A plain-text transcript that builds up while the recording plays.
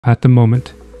At the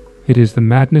moment, it is the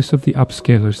madness of the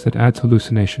upscalers that adds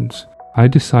hallucinations. I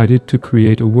decided to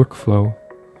create a workflow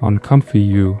on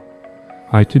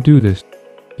ComfyUI to do this.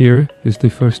 Here is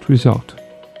the first result,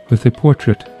 with a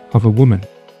portrait of a woman.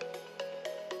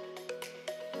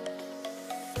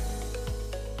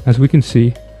 As we can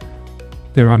see,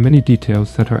 there are many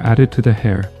details that are added to the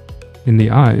hair. In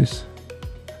the eyes,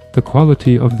 the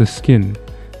quality of the skin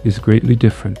is greatly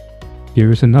different. Here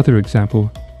is another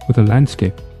example with a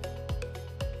landscape.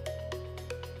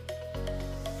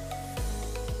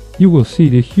 You will see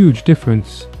the huge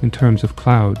difference in terms of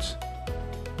clouds,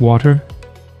 water,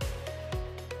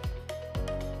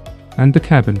 and the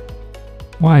cabin.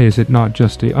 Why is it not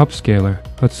just a upscaler,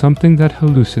 but something that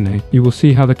hallucinates? You will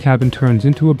see how the cabin turns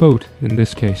into a boat in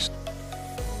this case.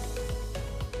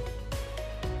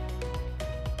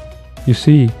 You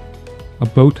see, a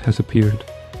boat has appeared.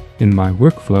 In my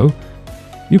workflow,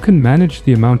 you can manage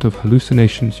the amount of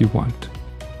hallucinations you want.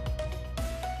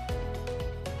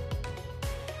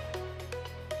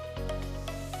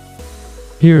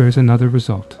 Here is another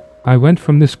result. I went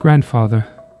from this grandfather,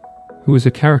 who is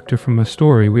a character from a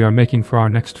story we are making for our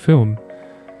next film,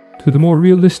 to the more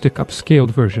realistic upscaled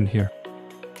version here.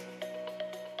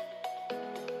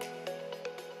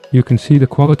 You can see the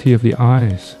quality of the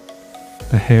eyes,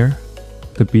 the hair,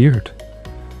 the beard,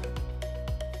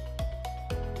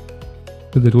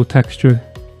 the little texture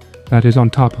that is on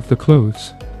top of the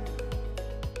clothes.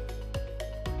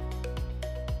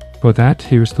 For that,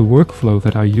 here's the workflow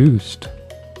that I used.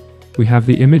 We have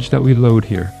the image that we load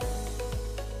here.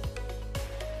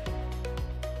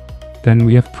 Then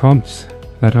we have prompts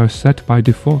that are set by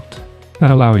default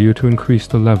that allow you to increase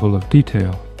the level of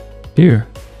detail. Here,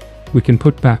 we can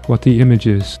put back what the image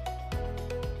is.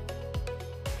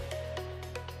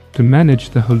 To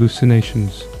manage the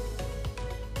hallucinations.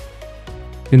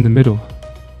 In the middle,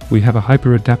 we have a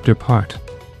IPAdapter part,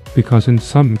 because in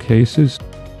some cases,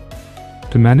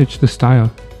 to manage the style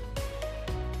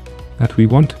that we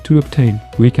want to obtain,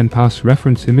 we can pass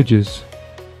reference images.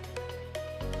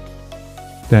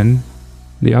 Then,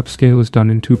 the upscale is done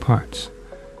in two parts.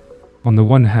 On the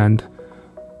one hand,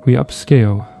 we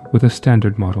upscale with a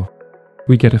standard model.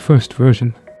 We get a first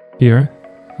version. Here,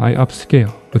 I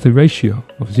upscale with a ratio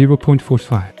of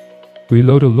 0.45. We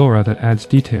load a LoRa that adds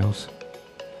details.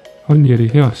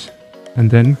 And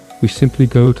then we simply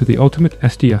go to the ultimate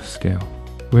SDF scale,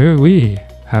 where we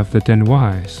have the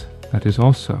denoise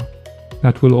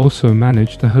that will also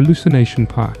manage the hallucination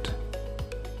part,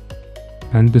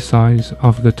 and the size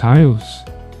of the tiles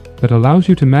that allows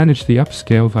you to manage the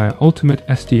upscale via ultimate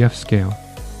SDF scale,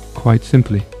 quite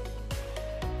simply.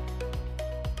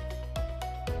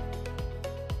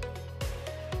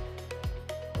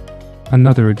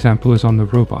 Another example is on the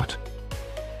robot.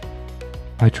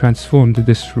 I transformed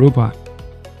this robot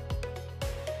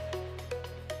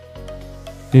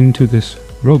into this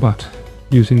robot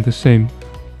using the same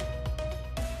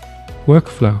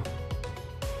workflow.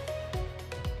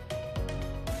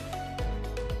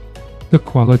 The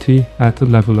quality at the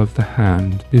level of the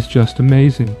hand is just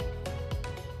amazing.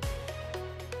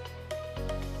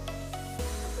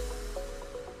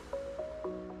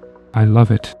 I love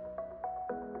it.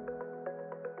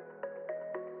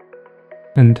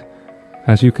 And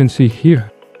as you can see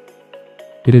here,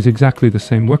 it is exactly the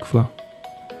same workflow.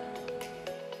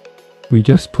 We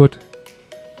just put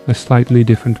a slightly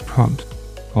different prompt.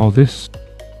 All this,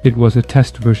 it was a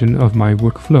test version of my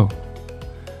workflow.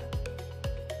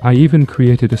 I even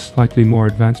created a slightly more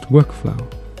advanced workflow,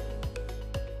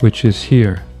 which is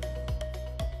here.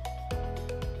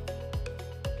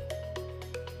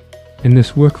 In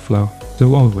this workflow,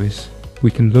 so always,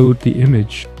 we can load the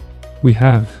image. We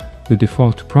have the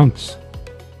default prompts.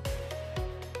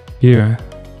 Here,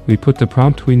 we put the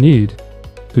prompt we need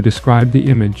to describe the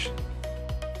image.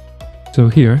 So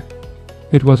here,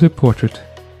 it was a portrait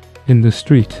in the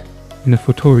street in a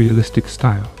photorealistic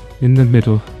style. In the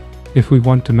middle, if we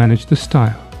want to manage the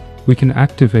style, we can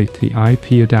activate the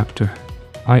IPAdapter.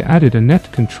 I added a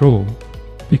net control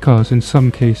because in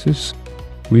some cases,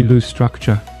 we lose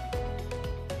structure.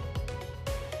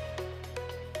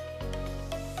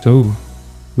 So,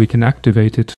 we can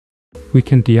activate it. We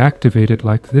can deactivate it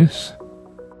like this.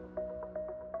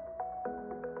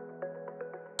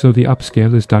 So the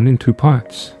upscale is done in two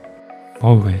parts.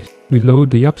 Always, we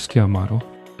load the upscale model.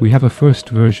 We have a first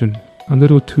version, a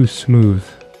little too smooth,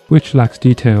 which lacks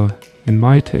detail in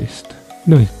my taste.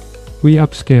 No, we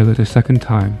upscale it a second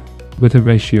time, with a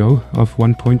ratio of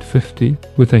 1.50,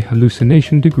 with a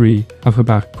hallucination degree of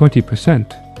about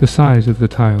 20%. The size of the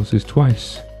tiles is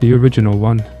twice the original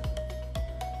one.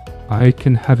 I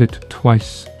can have it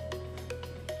twice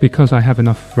because I have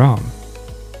enough VRAM.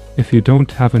 If you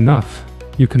don't have enough,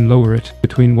 you can lower it.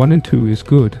 Between 1 and 2 is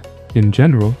good, in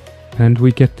general, and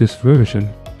we get this version,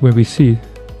 where we see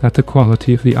that the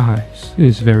quality of the eyes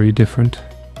is very different.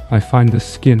 I find the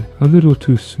skin a little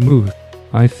too smooth.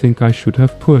 I think I should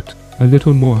have put a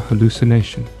little more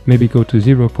hallucination. Maybe go to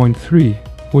 0.3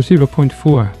 or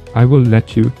 0.4. I will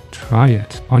let you try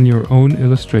it on your own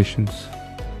illustrations.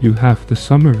 You have the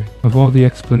summary of all the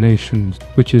explanations,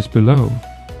 which is below.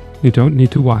 You don't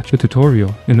need to watch a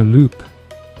tutorial in a loop.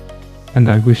 And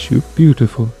I wish you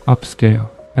beautiful upscale,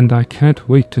 and I can't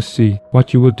wait to see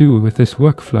what you will do with this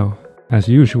workflow. As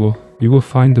usual, you will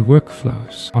find the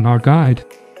workflows on our guide.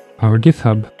 Our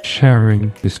GitHub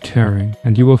sharing is caring,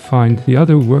 and you will find the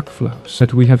other workflows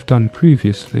that we have done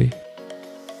previously.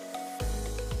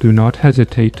 Do not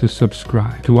hesitate to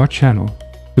subscribe to our channel,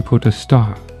 to put a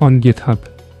star on GitHub.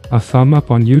 A thumb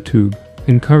up on YouTube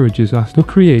encourages us to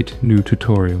create new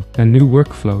tutorials and new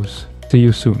workflows. See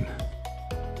you soon.